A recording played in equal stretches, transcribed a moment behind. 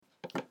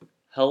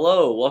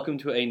Hello, welcome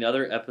to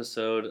another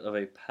episode of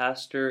A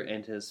Pastor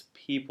and His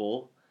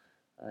People.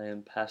 I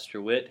am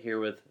Pastor Witt here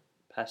with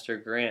Pastor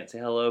Grant. Say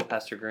hello,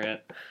 Pastor Grant.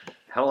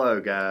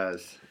 Hello,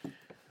 guys.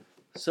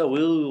 So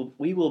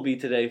we will be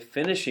today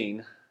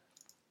finishing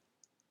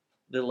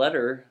the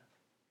letter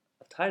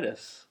of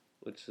Titus,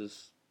 which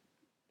is,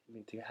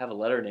 to have a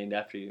letter named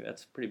after you,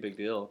 that's a pretty big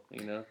deal,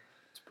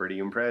 It's pretty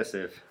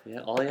impressive.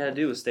 Yeah, all you had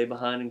to do was stay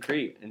behind in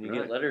Crete, and you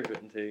Right. get letters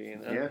written to you,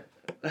 Yeah.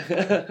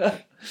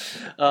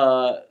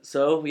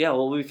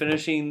 We'll be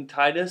finishing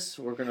Titus.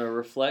 We're going to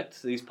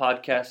reflect these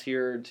podcasts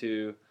here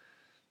to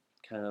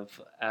kind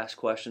of ask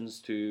questions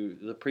to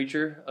the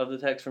preacher of the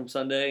text from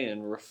Sunday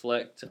and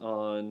reflect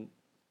on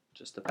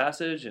just the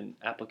passage and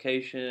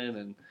application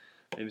and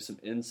maybe some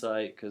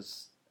insight,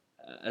 because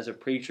as a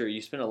preacher,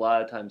 you spend a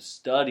lot of time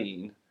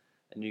studying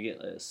and you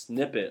get a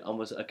snippet,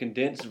 almost a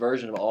condensed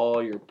version of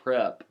all your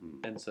prep.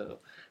 And so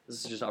this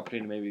is just an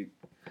opportunity to maybe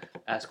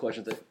ask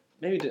questions that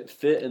maybe didn't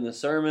fit in the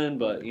sermon,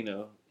 but,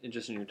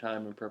 just in your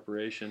time and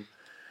preparation.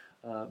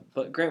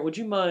 But Grant, would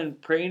you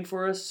mind praying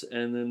for us,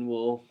 and then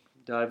we'll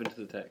dive into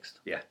the text?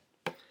 Yeah.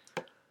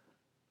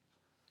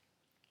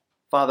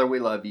 Father, we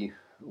love you.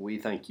 We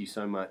thank you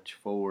so much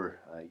for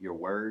your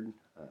word,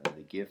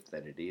 the gift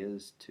that it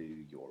is to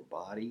your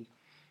body,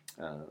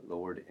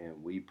 Lord,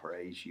 and we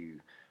praise you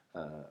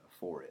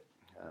for it.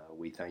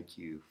 We thank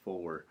you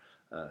for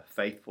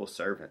faithful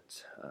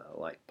servants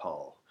like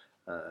Paul,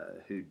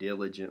 who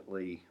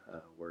diligently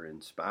were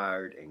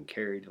inspired and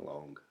carried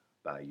along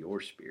by your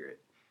Spirit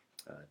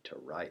to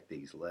write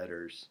these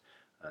letters,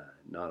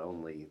 not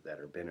only that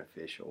are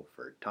beneficial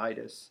for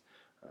Titus,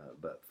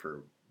 but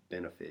for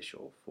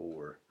beneficial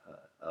for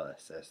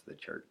us as the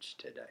church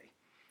today.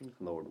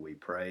 Mm-hmm. Lord, we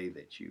pray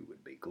that you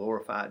would be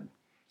glorified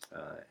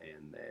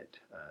and that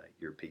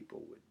your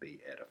people would be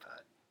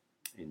edified.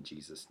 In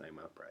Jesus' name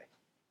I pray.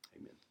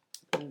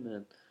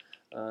 Amen.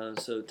 Amen.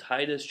 So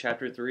Titus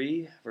chapter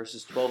 3,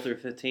 verses 12 through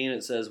 15,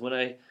 it says, "When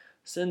I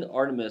send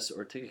Artemas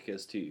or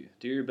Tychicus to you,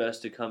 do your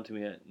best to come to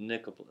me at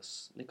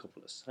Nicopolis.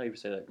 How do you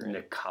say that,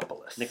 Grant?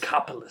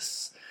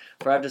 Nicopolis.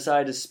 For I have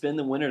decided to spend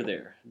the winter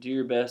there. Do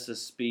your best to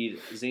speed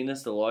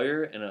Zenas the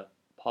lawyer and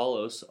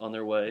Apollos on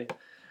their way.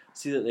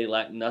 See that they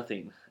lack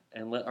nothing,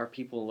 and let our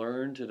people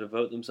learn to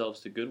devote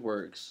themselves to good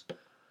works,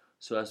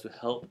 so as to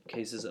help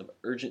cases of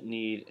urgent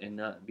need and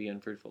not be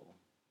unfruitful.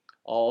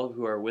 All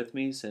who are with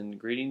me send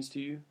greetings to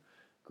you.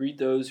 Greet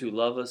those who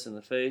love us in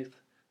the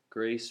faith.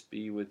 Grace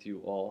be with you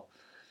all."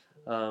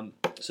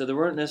 So there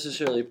weren't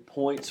necessarily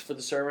points for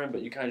the sermon,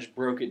 but you kind of just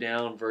broke it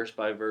down verse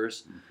by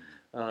verse.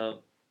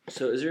 So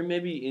is there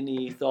maybe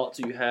any thoughts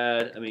you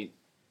had?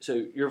 So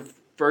your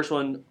first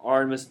one,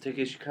 Artemas and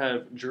Tychicus, you kind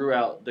of drew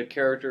out the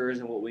characters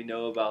and what we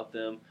know about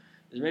them.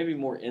 Is there maybe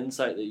more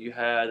insight that you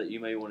had that you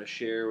may want to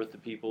share with the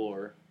people,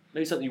 or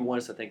maybe something you want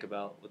us to think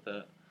about with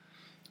that?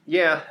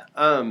 Yeah,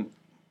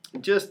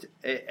 just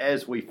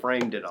as we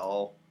framed it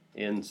all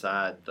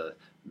inside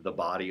the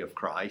body of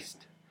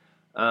Christ,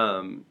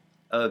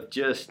 of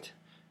just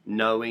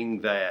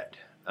knowing that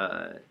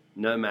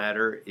no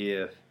matter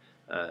if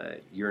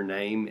your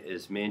name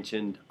is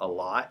mentioned a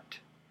lot,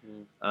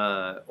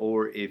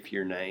 or if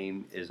your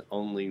name is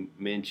only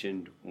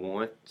mentioned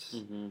once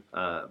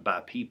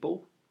by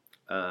people,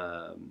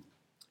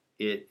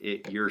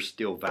 you're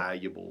still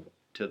valuable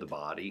to the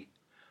body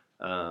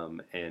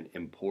and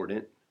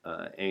important,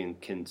 and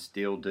can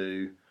still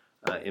do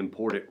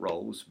important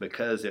roles,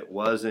 because it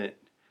wasn't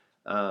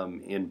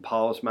in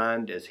Paul's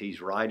mind as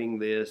he's writing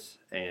this,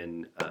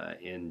 and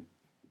in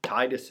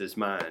Titus's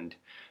mind,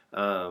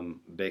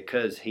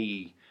 because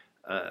he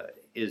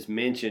is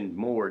mentioned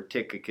more,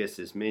 Tychicus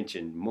is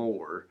mentioned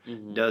more,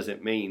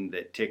 doesn't mean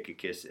that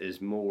Tychicus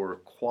is more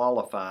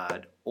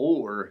qualified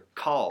or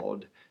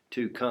called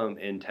to come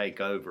and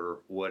take over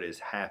what is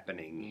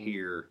happening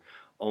here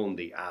on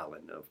the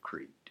island of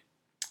Crete.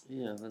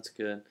 Yeah, that's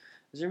good.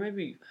 Is there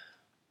maybe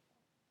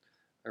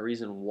a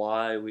reason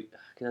why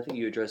because I think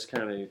you addressed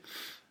kind of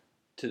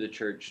to the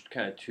church,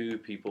 kind of two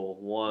people.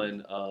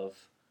 One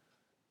of,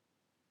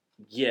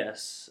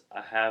 yes,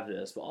 I have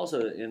this, but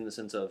also in the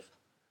sense of,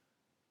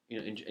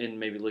 in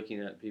maybe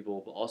looking at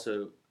people, but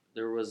also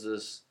there was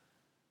this,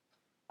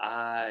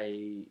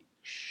 I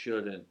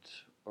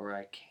shouldn't or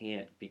I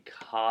can't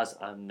because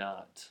I'm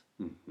not.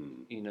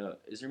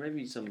 Is there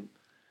maybe some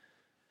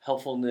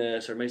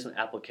helpfulness or maybe some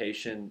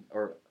application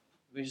or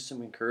maybe just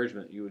some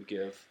encouragement you would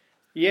give?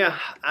 Yeah,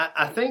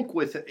 I think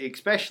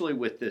especially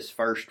with this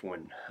first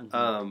one,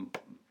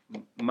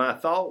 my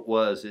thought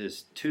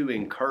is to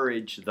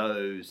encourage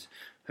those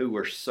who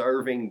are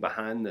serving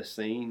behind the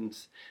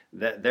scenes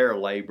that their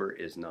labor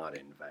is not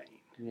in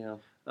vain. Yeah.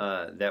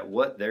 That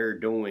what they're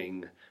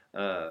doing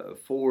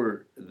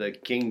for the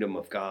kingdom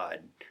of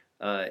God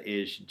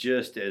is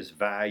just as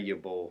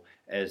valuable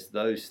as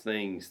those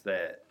things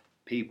that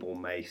people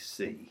may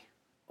see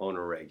on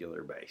a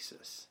regular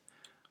basis.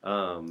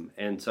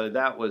 And so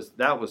that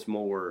was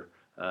more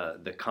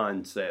the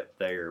concept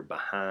there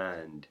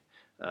behind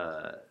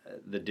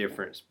the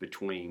difference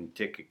between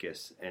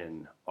Tychicus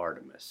and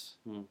Artemas.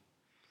 Yeah,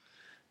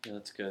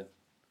 that's good.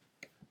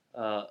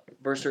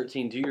 Verse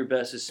 13, do your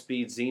best to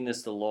speed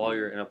Zenas the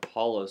lawyer and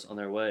Apollos on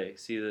their way.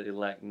 See that they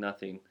lack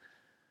nothing.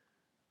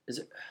 Is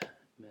it,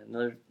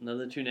 man,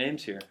 another two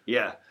names here.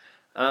 Yeah.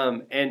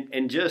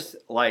 And just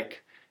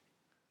like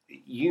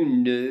you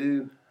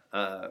knew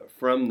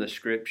from the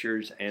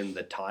scriptures and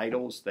the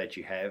titles that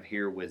you have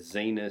here with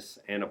Zenas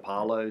and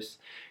Apollos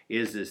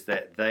is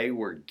that they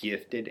were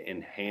gifted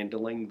in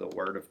handling the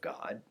Word of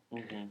God,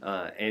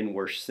 and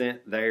were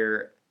sent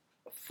there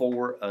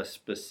for a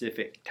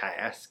specific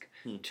task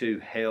to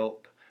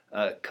help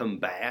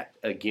combat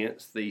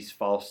against these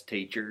false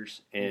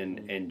teachers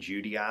and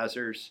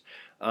Judaizers,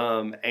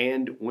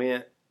 and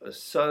went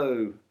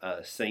so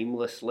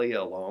seamlessly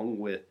along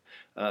with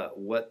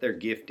what their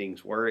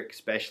giftings were,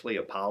 especially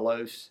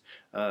Apollos,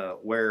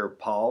 where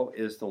Paul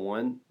is the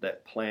one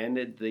that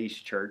planted these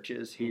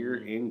churches here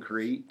in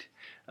Crete,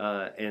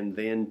 and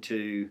then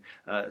to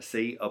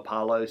see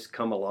Apollos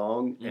come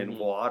along and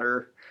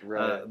water,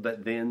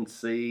 but then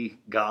see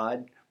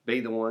God be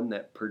the one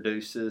that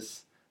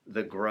produces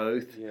the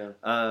growth,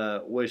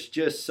 was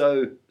just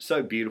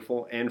so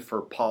beautiful. And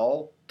for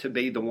Paul to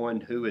be the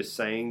one who is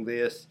saying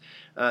this,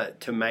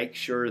 to make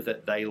sure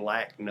that they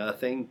lack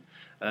nothing,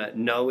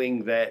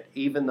 knowing that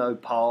even though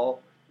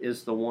Paul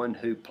is the one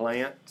who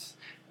plants,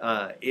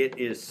 it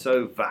is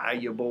so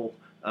valuable,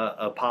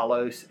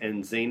 Apollos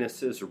and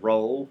Zenas'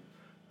 role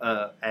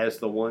as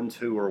the ones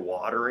who are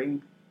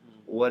watering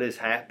what is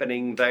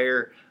happening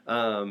there,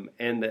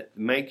 and that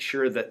make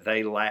sure that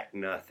they lack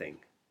nothing,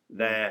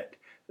 that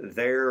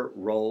their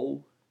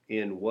role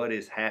in what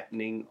is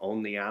happening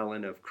on the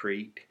island of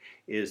Crete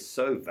is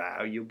so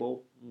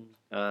valuable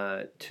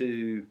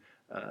to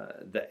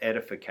the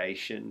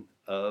edification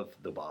of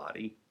the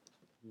body.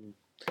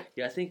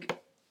 Yeah, I think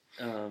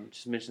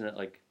just mention that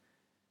like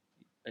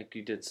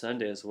you did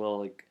Sunday as well.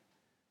 Like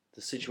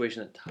the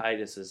situation that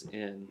Titus is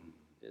in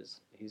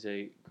is he's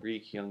a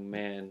Greek young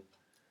man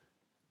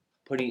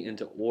putting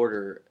into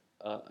order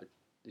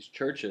these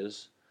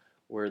churches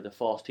where the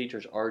false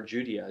teachers are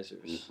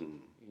Judaizers.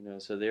 You know,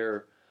 so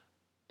they're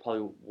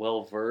probably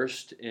well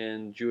versed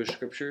in Jewish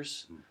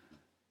scriptures.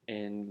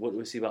 And what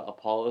we see about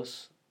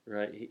Apollos,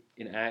 right?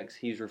 In Acts,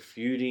 he's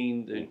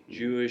refuting the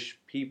Jewish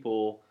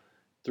people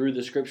through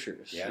the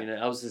scriptures. You know,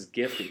 that was his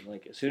gifting.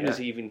 Like as soon as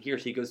he even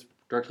hears, he goes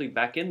directly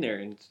back in there,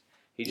 and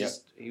he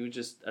was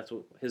just that's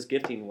what his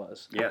gifting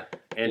was. Yeah,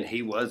 and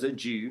he was a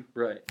Jew,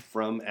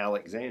 from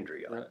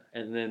Alexandria. Right.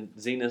 And then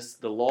Zenas,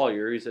 the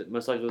lawyer, he's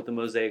most likely with the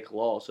Mosaic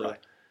Law. So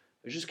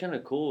it's just kind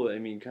of cool. I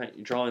mean, kind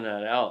of drawing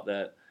that out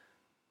that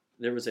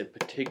there was a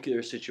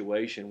particular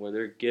situation where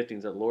their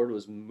giftings, that Lord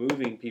was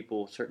moving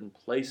people certain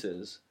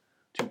places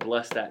to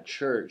bless that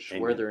church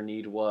where their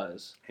need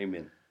was.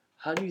 Amen.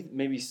 How do you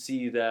maybe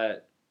see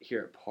that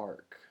here at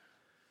Park?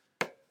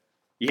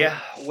 Yeah,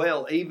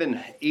 well,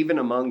 even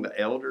among the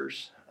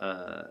elders,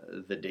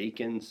 the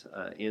deacons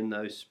in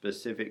those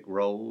specific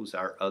roles,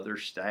 our other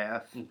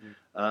staff,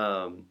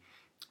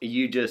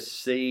 you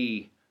just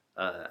see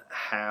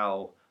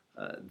how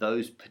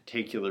those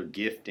particular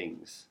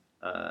giftings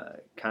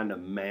kind of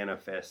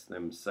manifest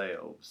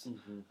themselves.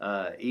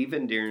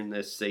 Even during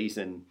this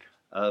season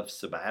of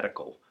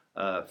sabbatical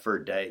for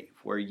Dave,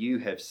 where you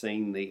have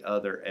seen the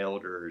other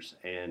elders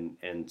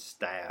and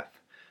staff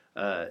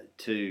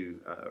to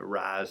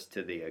rise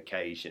to the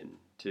occasion,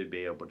 to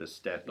be able to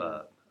step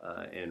up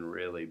and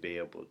really be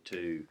able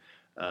to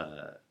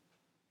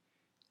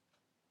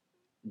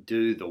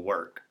do the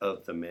work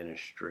of the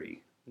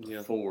ministry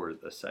for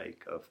the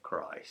sake of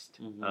Christ.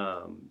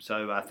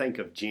 So I think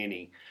of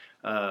Jenny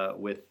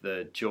with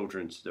the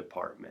children's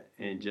department,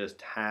 and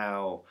just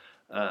how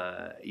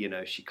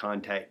she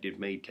contacted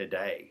me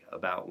today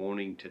about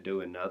wanting to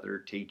do another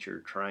teacher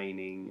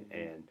training,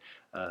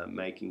 and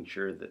making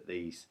sure that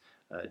these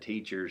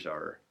teachers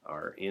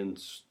are in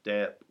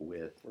step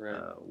with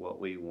what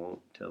we want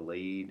to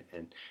lead.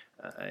 And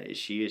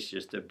she is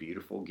just a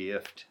beautiful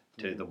gift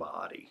to the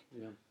body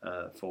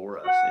for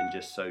us, and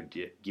just so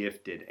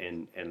gifted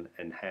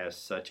and has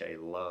such a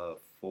love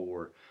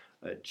for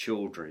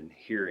children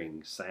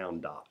hearing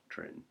sound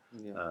doctrine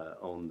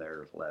on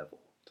their level.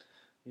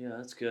 Yeah,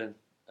 that's good.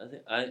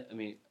 I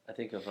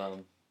think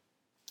of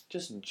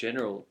just in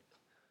general,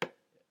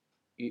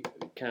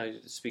 kind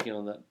of speaking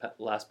on that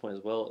last point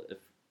as well, if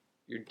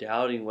you're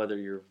doubting whether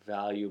you're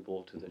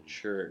valuable to the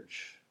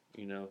church,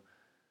 I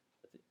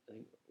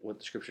think what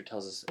the scripture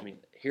tells us,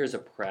 here's a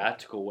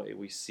practical way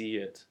we see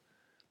it,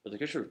 but the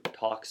scripture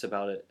talks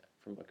about it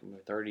from like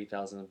a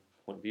 30,000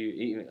 point of view,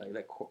 even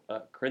like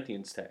that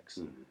Corinthians text.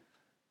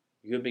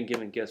 You have been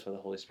given gifts by the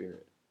Holy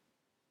Spirit.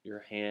 You're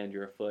a hand,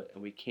 you're a foot,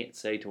 and we can't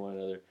say to one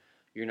another,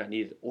 you're not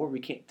needed, or we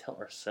can't tell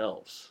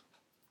ourselves,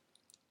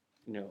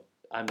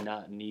 I'm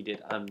not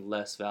needed, I'm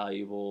less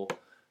valuable,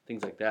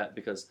 things like that,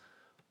 because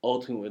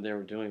ultimately what they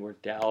were doing, we're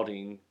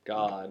doubting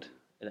God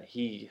and that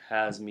He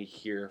has me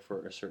here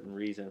for a certain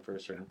reason, for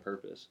a certain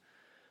purpose.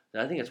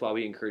 And I think that's why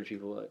we encourage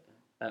people,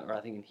 or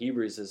I think in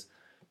Hebrews is,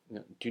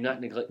 do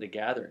not neglect the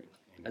gathering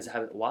as a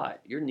habit. Why?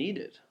 You're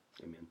needed.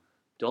 Amen.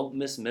 Don't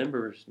miss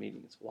members'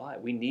 meetings. Why?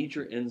 We need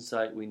your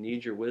insight. We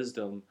need your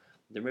wisdom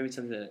there may be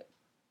something that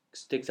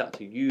sticks out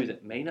to you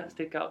that may not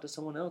stick out to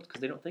someone else because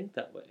they don't think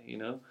that way,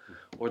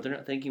 or they're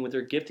not thinking with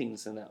their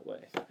giftings in that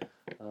way.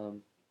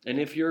 And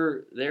if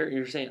you're there and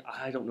you're saying,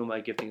 I don't know what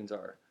my giftings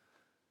are,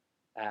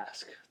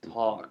 ask,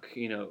 talk,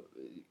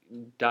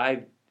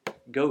 dive,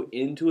 go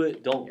into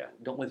it.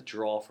 Don't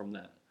withdraw from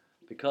that,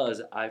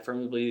 because I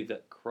firmly believe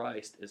that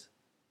Christ is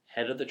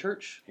head of the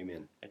church.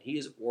 Amen. And he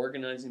is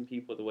organizing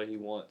people the way he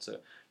wants. So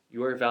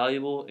you are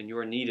valuable and you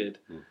are needed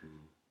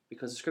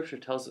because the scripture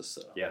tells us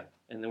so. Yeah.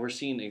 And then we're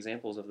seeing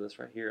examples of this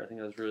right here. I think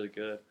that was really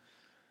good.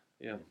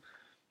 Yeah.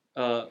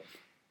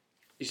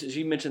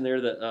 You mentioned there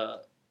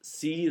that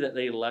see that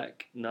they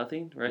lack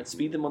nothing, right?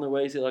 Speed them on their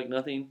way, so they lack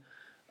nothing.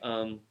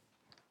 Is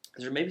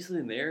there maybe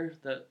something there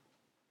that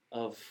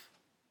of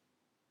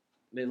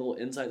maybe a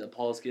little insight that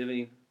Paul is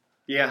giving?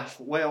 Yeah,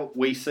 well,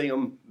 we see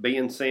them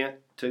being sent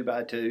 2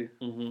 by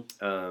 2,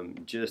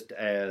 just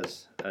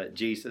as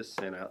Jesus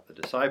sent out the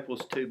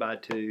disciples 2 by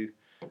 2,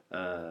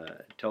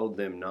 told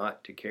them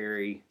not to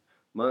carry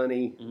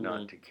money,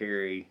 not to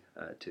carry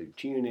 2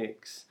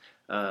 tunics,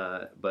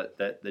 but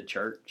that the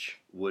church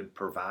would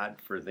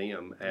provide for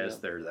them as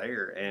they're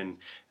there. And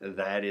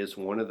that is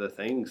one of the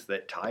things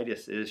that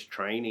Titus is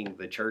training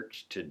the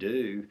church to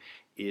do,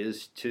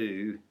 is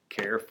to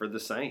care for the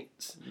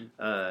saints,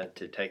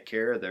 to take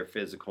care of their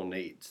physical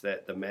needs,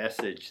 that the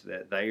message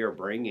that they are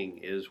bringing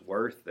is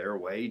worth their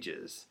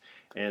wages.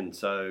 And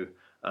so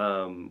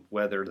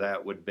whether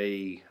that would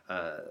be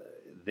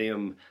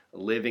them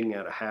living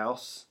at a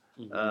house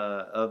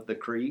of the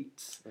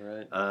Cretes,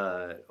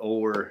 right.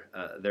 Or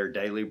their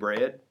daily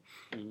bread,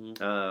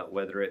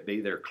 whether it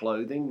be their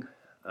clothing,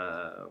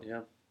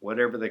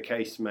 whatever the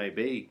case may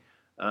be,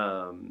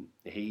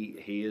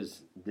 he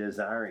is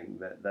desiring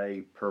that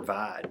they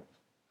provide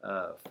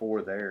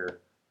for their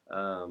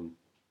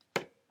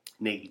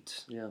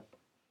needs. Yeah.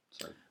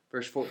 So.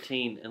 Verse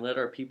 14, and let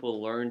our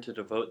people learn to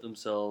devote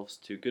themselves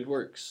to good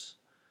works,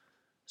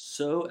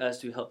 so as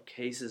to help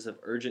cases of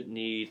urgent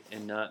need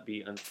and not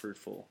be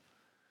unfruitful.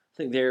 I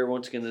think there,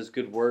 once again, those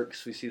good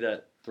works, we see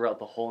that throughout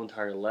the whole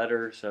entire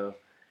letter. So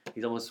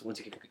he's almost, once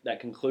you get that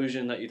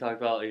conclusion that you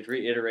talked about, he's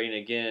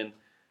reiterating again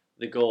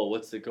the goal.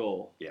 What's the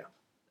goal? Yeah.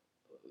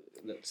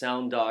 The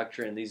sound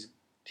doctrine, these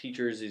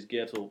teachers, these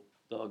gifts,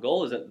 the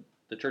goal is that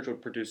the church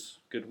would produce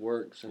good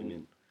works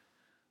and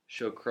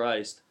show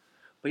Christ.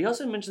 But he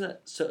also mentioned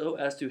that so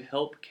as to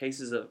help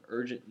cases of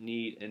urgent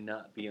need and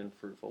not be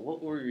unfruitful.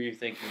 What were you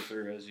thinking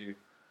through as you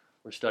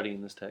were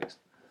studying this text?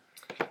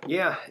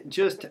 Yeah,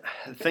 just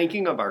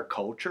thinking of our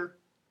culture,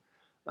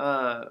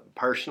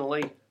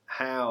 personally,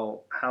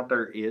 how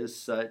there is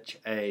such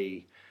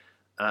a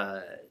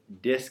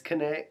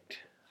disconnect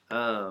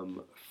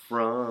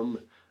from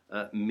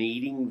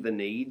meeting the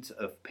needs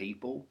of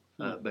people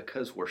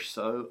because we're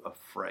so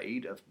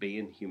afraid of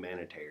being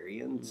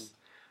humanitarians,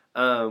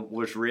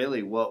 was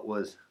really what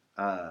was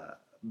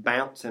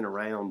bouncing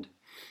around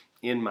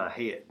in my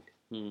head,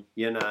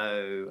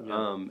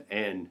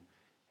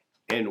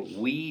 and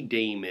we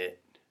deem it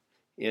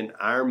in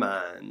our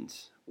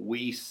minds,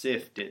 we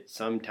sift it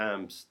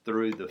sometimes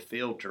through the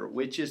filter,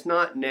 which is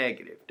not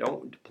negative.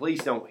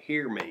 Please don't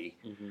hear me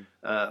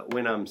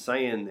when I'm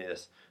saying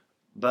this,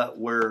 but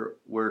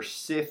we're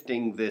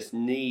sifting this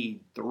need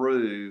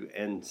through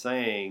and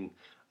saying,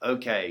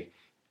 okay,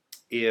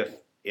 if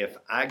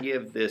I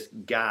give this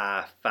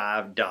guy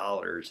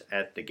 $5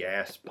 at the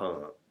gas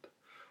pump,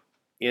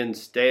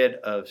 instead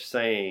of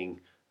saying,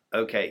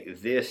 okay,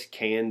 this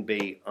can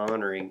be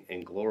honoring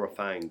and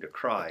glorifying to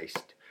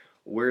Christ,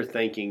 we're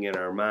thinking in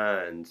our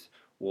minds,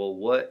 well,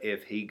 what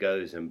if he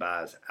goes and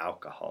buys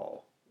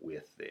alcohol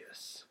with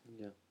this?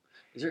 Yeah.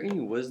 Is there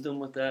any wisdom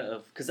with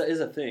that? Because that is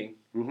a thing.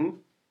 Mm-hmm.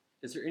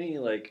 Is there any,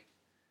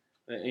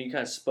 and you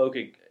kind of spoke,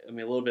 a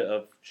little bit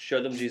of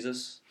show them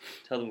Jesus,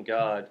 tell them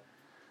God.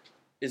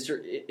 Is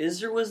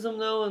there wisdom,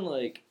 though, and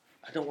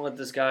I don't want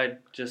this guy I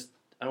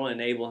don't want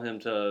to enable him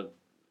to...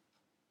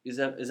 Does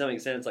that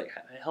make sense?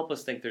 Help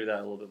us think through that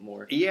a little bit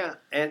more. Yeah,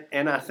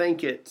 and I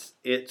think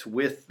it's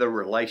with the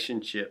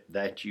relationship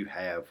that you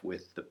have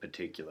with the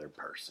particular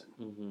person.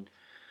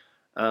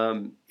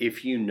 Mm-hmm.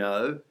 If you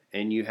know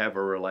and you have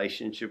a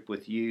relationship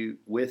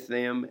with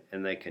them,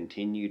 and they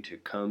continue to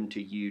come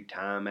to you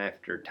time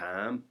after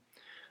time,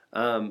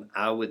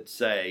 I would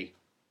say,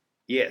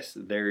 yes,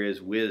 there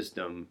is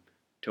wisdom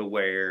to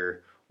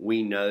where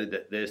we know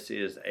that this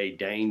is a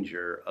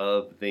danger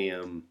of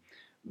them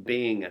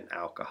being an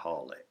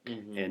alcoholic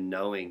and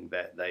knowing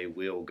that they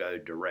will go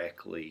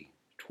directly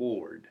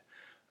toward.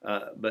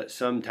 But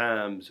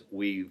sometimes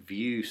we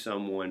view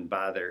someone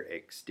by their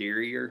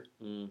exterior,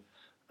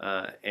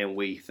 and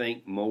we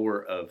think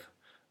more of,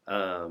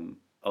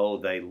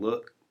 they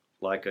look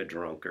like a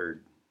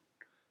drunkard,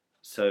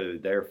 so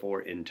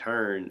therefore in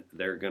turn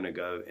they're going to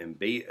go and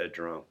be a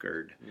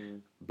drunkard.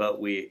 But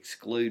we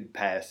exclude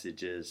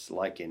passages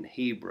like in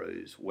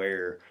Hebrews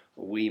where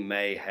we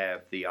may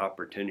have the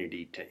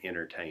opportunity to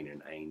entertain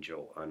an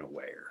angel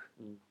unaware.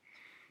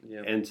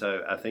 Yeah. And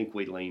so I think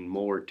we lean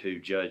more to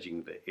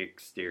judging the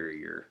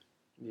exterior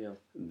Yeah.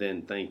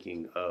 than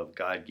thinking of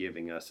God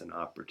giving us an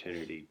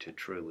opportunity to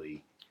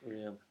truly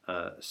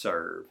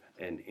serve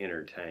and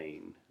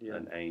entertain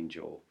an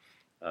angel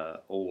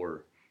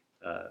or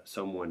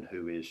someone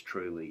who is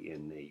truly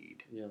in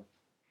need. Yeah,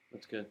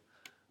 that's good.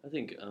 I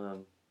think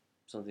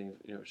something,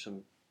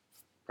 some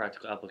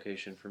practical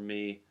application for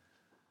me,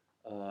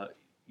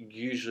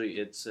 usually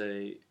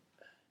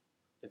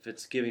if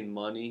it's giving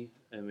money,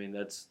 I mean,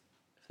 if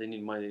they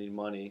need money, they need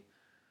money.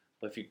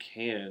 But if you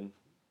can,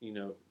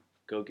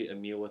 go get a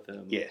meal with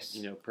them. Yes.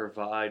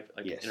 Provide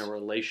in a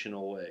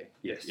relational way.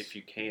 Yes. If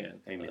you can.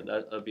 Amen.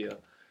 That would be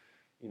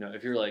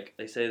if you're like,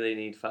 they say they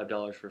need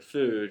 $5 for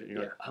food, and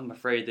you're like, I'm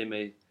afraid they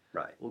may.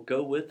 Right. Well,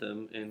 go with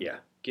them and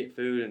get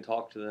food and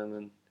talk to them,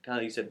 and kind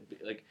of, like you said,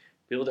 like,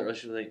 build that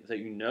relationship that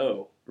you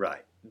know.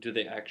 Right. Do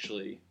they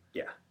actually?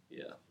 Yeah.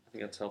 Yeah. I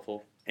think that's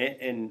helpful.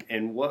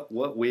 And what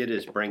Whit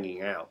is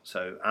bringing out.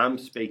 So I'm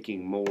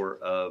speaking more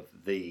of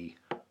the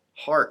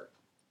heart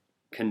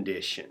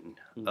condition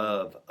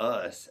of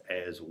us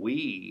as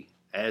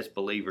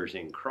believers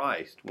in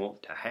Christ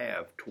want to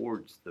have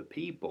towards the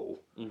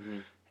people.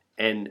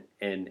 And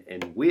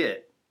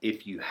Whit,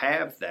 if you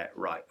have that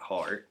right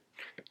heart,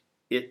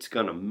 it's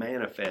going to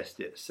manifest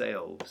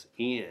itself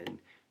in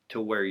to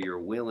where you're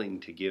willing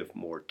to give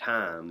more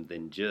time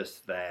than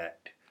just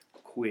that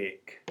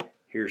quick,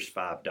 here's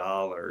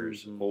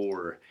 $5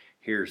 or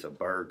here's a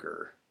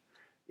burger.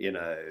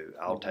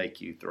 I'll take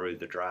you through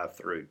the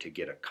drive-through to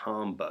get a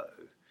combo.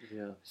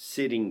 Yeah.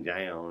 Sitting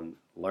down,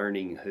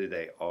 learning who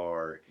they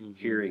are,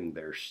 hearing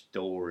their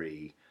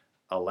story,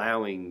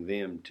 allowing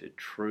them to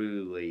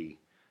truly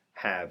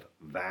have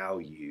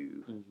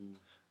value.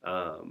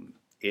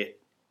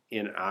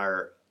 In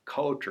our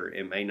culture,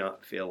 it may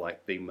not feel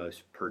like the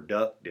most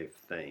productive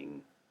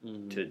thing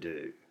to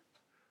do,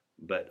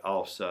 but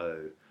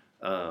also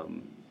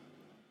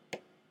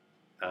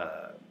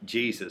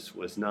Jesus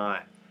was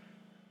not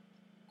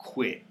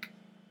quick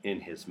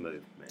in his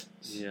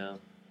movements. Yeah.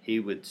 He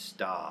would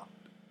stop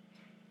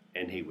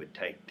and he would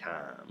take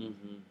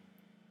time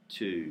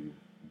to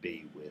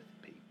be with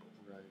people.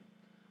 Right.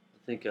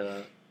 I think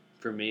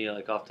for me,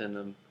 like,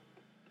 often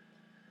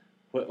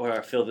where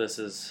I feel this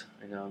is,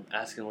 I'm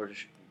asking the Lord to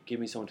give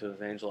me someone to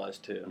evangelize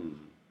to. And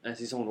I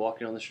see someone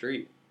walking on the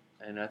street,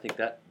 and I think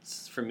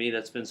for me,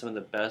 that's been some of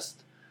the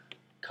best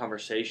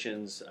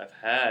conversations I've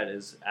had,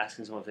 is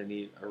asking someone if they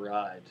need a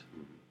ride.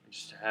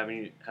 Just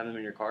having them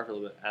in your car for a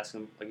little bit,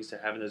 asking them, like you said,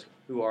 having those,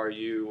 who are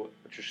you,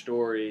 what's your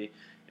story,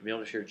 and be able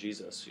to share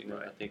Jesus.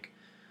 Right. I think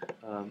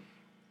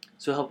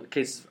so. Help in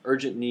cases of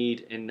urgent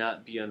need and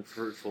not be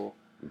unfruitful.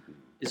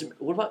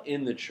 What about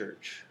in the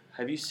church?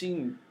 Have you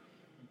seen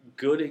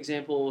good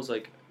examples?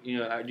 Like, do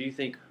you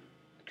think?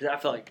 Because I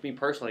feel like, me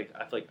personally,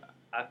 I feel like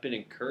I've been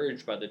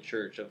encouraged by the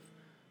church of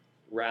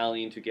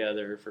rallying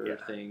together for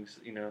things.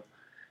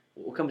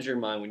 What comes to your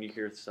mind when you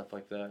hear stuff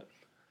like that?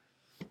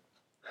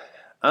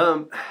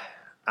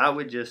 I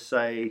would just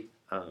say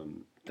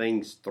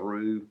things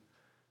through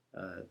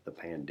the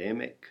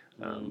pandemic,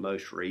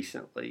 most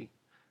recently,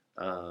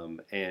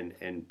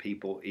 and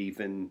people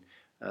even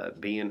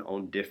being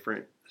on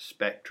different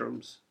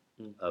spectrums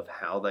of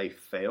how they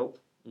felt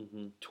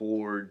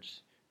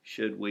towards,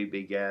 should we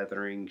be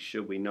gathering,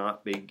 should we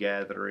not be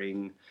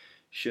gathering,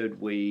 should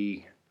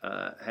we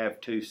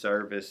have two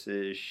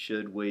services,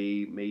 should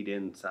we meet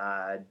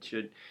inside,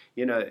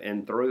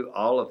 and through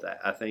all of that,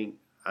 I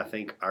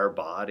think our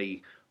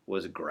body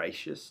was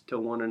gracious to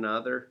one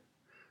another,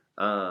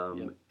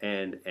 and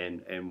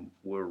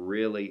we're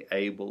really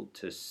able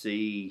to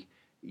see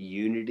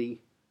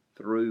unity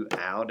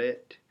throughout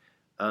it,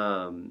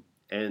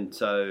 and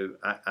so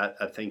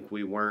I think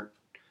we weren't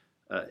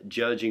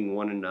judging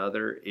one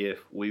another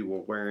if we were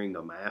wearing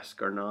a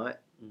mask or not.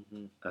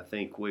 I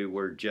think we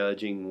were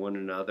judging one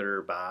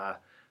another by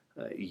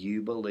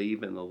you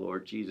believe in the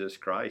Lord Jesus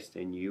Christ,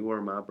 and you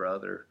are my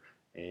brother,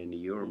 and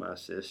you are my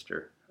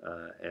sister,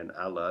 and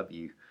I love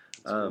you.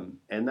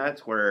 And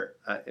that's where,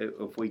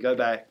 if we go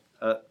back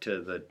up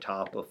to the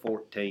top of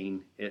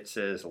 14, it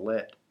says,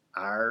 let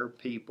our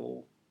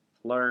people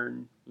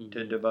learn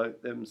to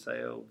devote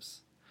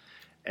themselves.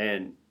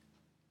 And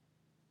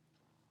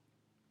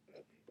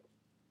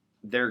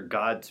they're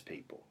God's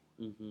people,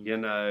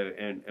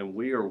 and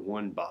we are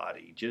one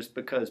body. Just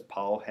because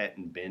Paul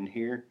hadn't been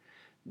here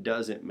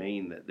doesn't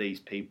mean that these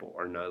people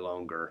are no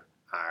longer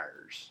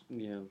ours.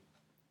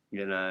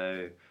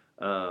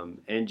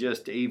 And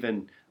just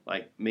even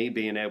like me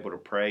being able to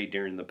pray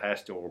during the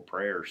pastoral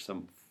prayer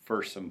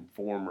for some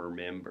former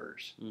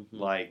members,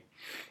 like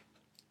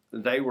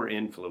they were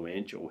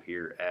influential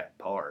here at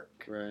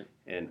Park, right?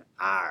 And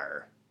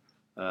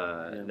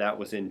that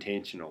was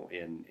intentional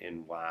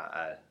in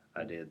why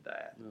I did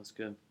that. That's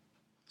good.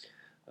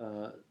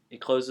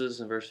 It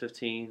closes in verse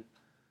 15.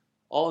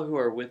 All who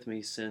are with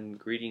me send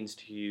greetings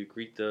to you.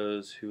 Greet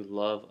those who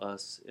love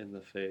us in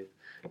the faith.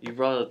 You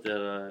brought up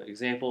the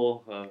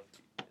example of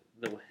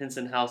the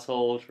Henson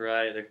household,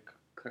 right? They're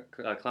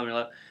climbing a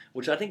lot,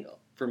 which I think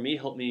for me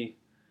helped me.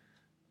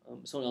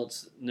 Someone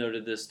else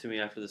noted this to me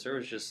after the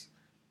service. Just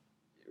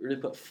really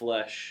put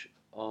flesh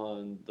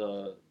on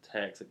the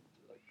text.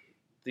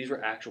 These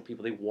were actual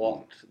people. They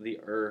walked the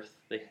earth.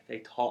 They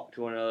talked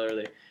to one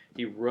another.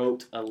 He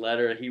wrote a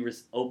letter. He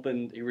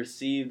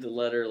received the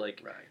letter.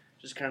 Like, right.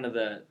 Just kind of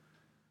that.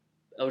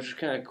 That was just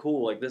kind of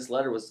cool. Like, this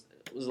letter was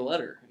a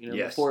letter.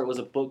 Yes. Before it was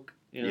a book.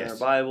 Yes. Our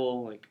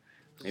Bible. Like,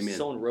 Amen.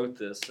 Someone wrote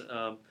this.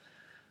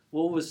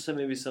 What was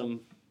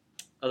some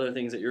other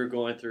things that you're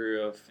going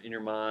through in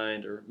your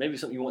mind, or maybe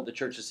something you want the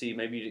church to see?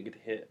 Maybe you didn't get to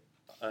hit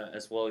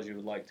as well as you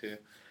would like to.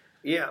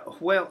 Yeah.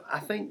 Well, I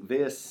think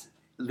this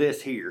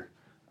here.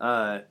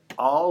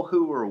 All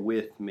who are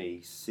with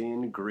me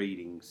send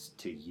greetings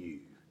to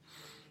you.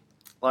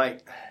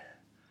 Like,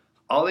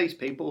 all these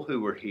people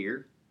who were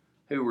here,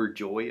 who were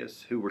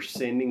joyous, who were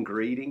sending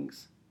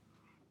greetings,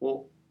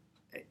 well,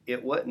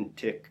 it wasn't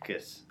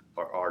Tychicus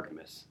or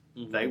Artemis.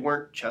 Mm-hmm. They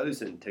weren't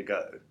chosen to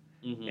go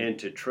and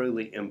to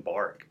truly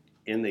embark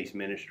in these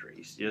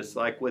ministries. Just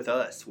like with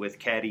us, with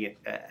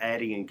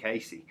Addie and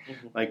Casey.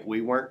 Mm-hmm. Like,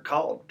 we weren't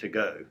called to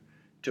go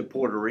to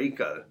Puerto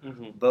Rico,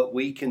 but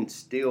we can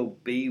still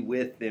be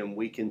with them.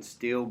 We can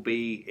still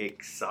be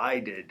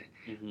excited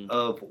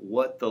of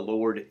what the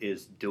Lord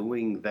is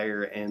doing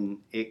there and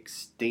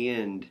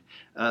extend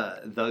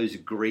those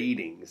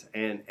greetings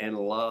and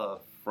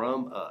love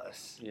from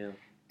us. Yeah.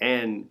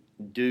 And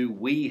do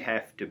we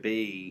have to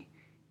be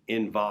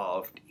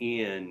involved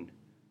in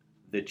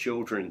the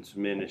children's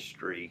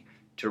ministry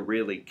to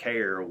really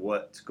care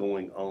what's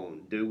going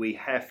on? Do we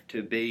have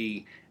to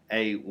be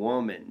a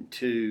woman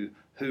to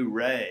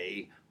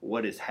hooray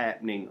what is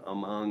happening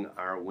among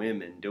our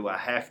women? Do I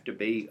have to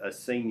be a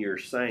senior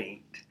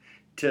saint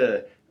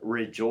to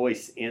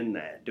rejoice in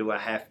that? Do I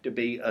have to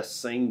be a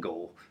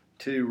single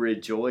to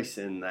rejoice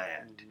in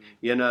that?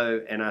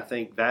 And I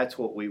think that's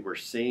what we were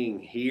seeing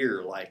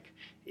here. Like,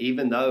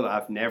 even though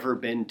I've never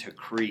been to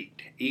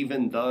Crete,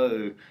 even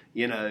though,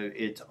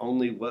 it's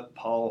only what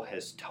Paul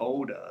has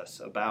told us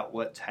about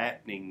what's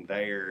happening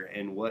there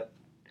and what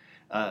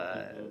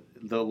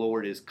the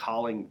Lord is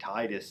calling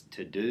Titus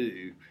to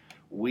do,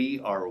 we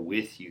are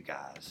with you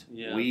guys.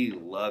 Yeah. We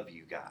love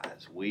you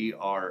guys. We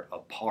are a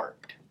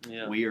part.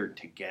 Yeah. We are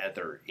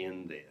together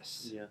in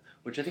this. Yeah,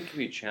 which I think can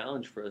be a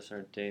challenge for us in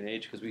our day and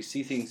age, because we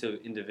see things so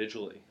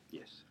individually.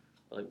 Yes.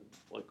 Like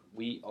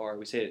we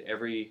say it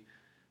every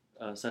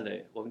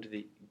Sunday. Welcome to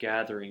the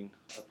gathering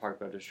of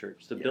Park Baptist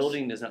Church. The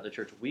building is not the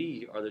church.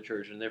 We are the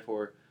church, and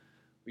therefore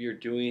we are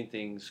doing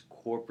things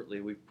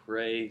corporately. We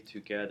pray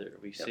together.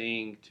 We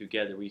sing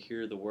together. We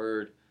hear the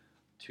word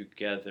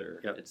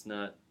together. Yep. It's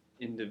not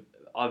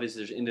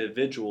obviously there's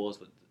individuals,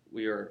 but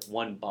we are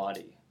one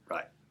body.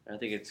 Right. And I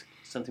think it's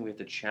something we have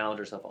to challenge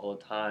ourselves all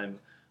the time.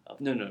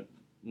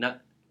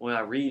 Not when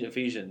I read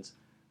Ephesians,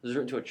 it was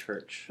written to a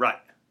church. Right.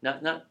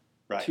 Not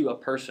right. to a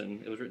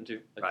person. It was written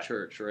to a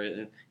church, right?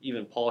 And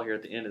even Paul here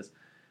at the end is,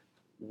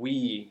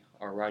 we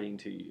are writing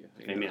to you.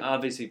 Amen.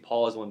 Obviously,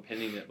 Paul is the one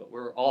penning it, but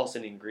we're all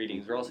sending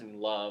greetings. We're all sending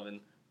love and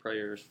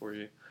prayers for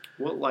you.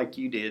 Well, like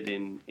you did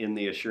in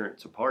the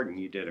assurance of pardon,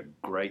 you did a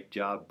great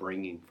job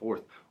bringing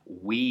forth.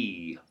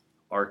 We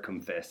are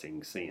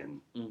confessing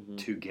sin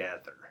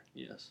together.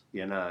 Yes.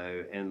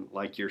 And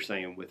like you're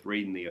saying with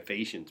reading the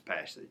Ephesians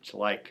passage,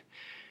 like,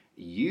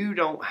 you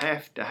don't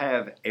have to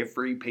have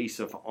every piece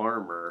of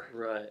armor.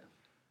 Right.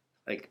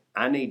 Like,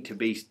 I need to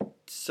be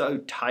so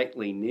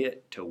tightly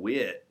knit to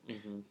wit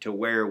to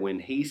where when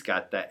he's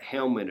got that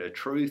helmet of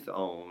truth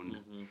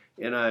on,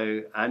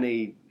 I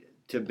need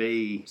to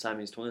be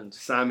Siamese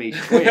twins, right?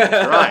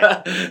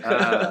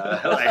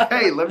 Like,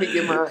 hey, let me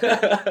get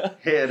my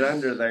head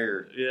under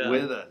there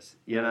with us,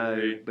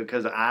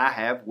 because I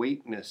have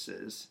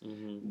weaknesses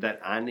that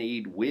I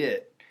need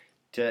wit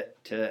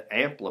to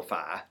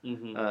amplify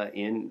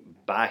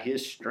by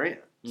His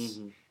strengths,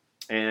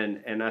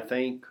 and I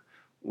think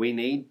we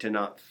need to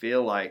not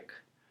feel like,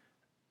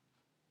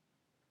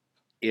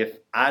 if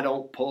I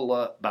don't pull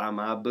up by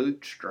my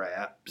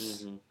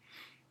bootstraps,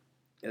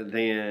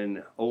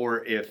 then,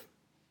 or if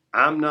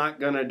I'm not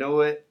going to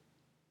do it,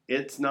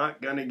 it's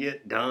not going to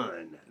get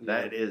done. Yeah.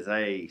 That is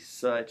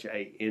such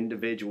a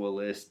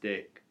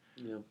individualistic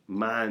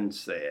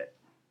mindset.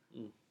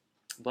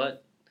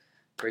 But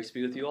grace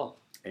be with you all.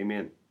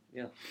 Amen.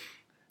 Yeah.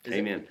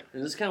 Amen.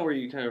 And this is kind of where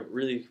you kind of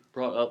really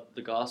brought up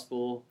the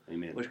gospel.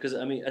 Amen. Because,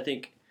 I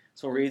think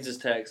someone reads this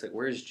text, like,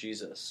 where's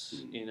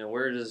Jesus?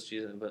 Where does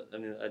Jesus? But,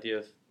 the idea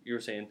of, you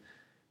were saying,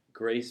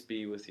 grace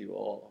be with you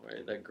all,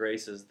 right? That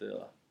grace is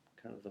the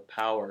kind of the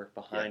power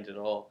behind it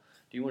all.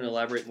 Do you want to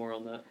elaborate more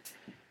on that?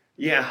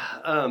 Yeah,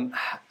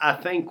 I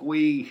think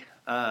we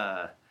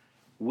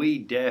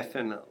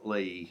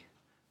definitely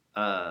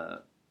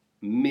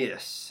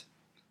miss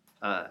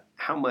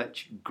how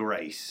much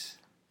grace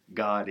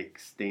God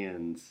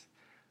extends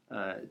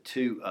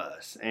to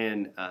us,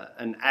 and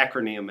an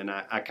acronym, and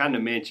I kind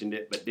of mentioned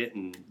it, but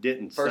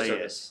didn't first say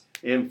service.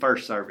 It in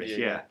first service.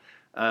 Yeah.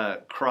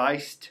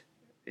 Christ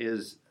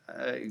is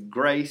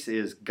grace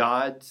is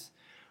God's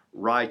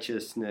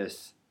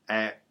righteousness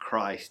at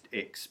Christ's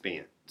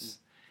expense.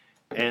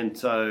 And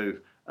so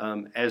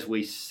as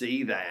we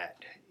see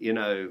that,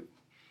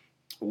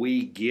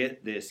 we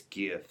get this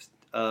gift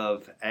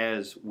of,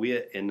 as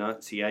Whit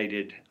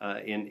enunciated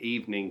in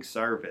evening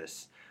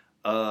service,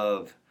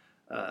 of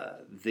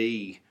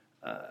the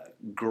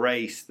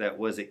grace that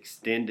was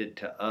extended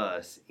to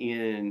us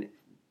in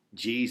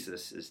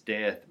Jesus'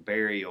 death,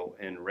 burial,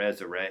 and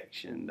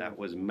resurrection, that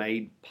was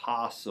made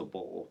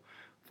possible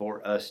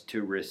for us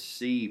to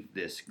receive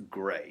this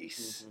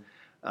grace.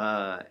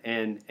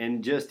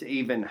 And just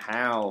even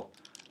how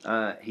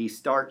he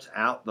starts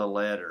out the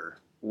letter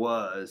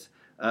was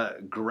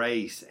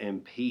grace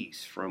and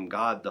peace from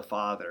God the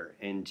Father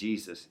and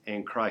Jesus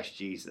and Christ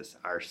Jesus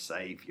our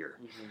Savior.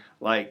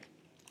 Like,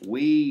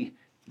 we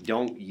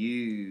don't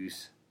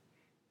use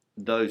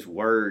those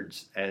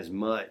words as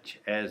much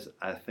as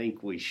I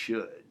think we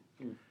should.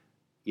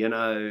 You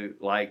know,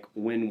 like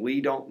when we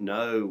don't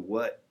know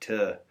what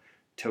to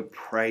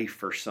pray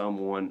for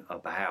someone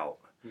about,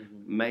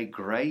 may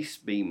grace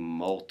be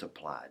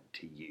multiplied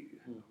to you,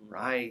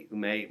 right?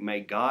 May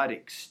God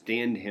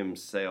extend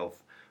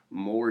himself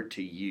more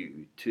to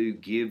you, to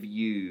give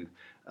you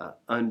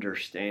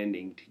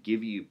understanding, to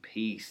give you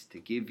peace, to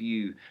give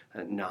you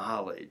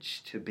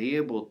knowledge, to be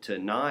able to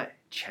not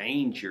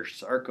change your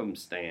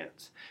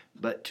circumstance,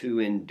 but to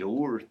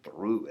endure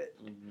through it.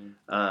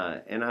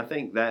 And I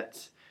think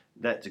that's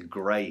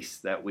grace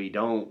that we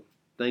don't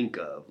think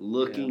of,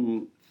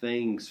 looking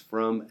things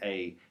from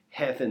a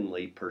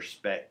heavenly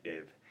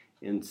perspective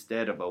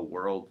instead of a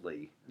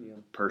worldly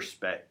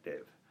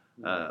perspective,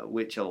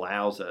 which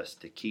allows us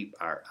to keep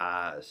our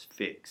eyes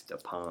fixed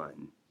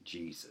upon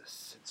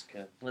Jesus. That's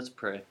good. Let's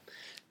pray.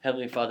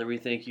 Heavenly Father, we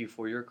thank you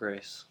for your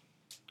grace.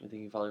 We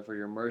thank you, Father, for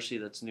your mercy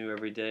that's new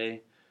every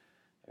day.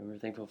 And we're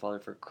thankful, Father,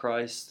 for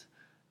Christ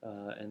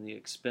and the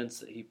expense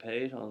that he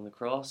paid on the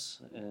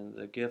cross and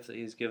the gift that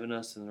he's given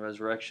us in the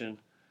resurrection.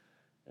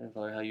 And,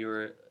 Father, how you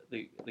are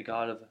the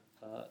God of,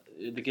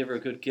 the giver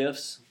of good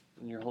gifts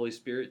in your Holy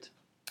Spirit.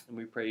 And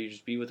we pray you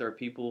just be with our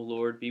people,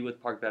 Lord. Be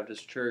with Park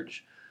Baptist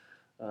Church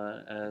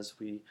as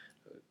we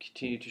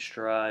continue to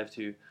strive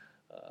to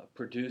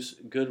produce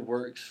good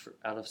works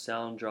out of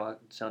sound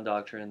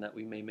doctrine, that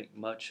we may make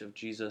much of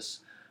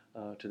Jesus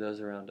to those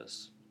around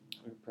us.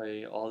 We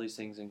pray all these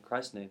things in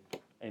Christ's name.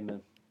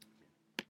 Amen.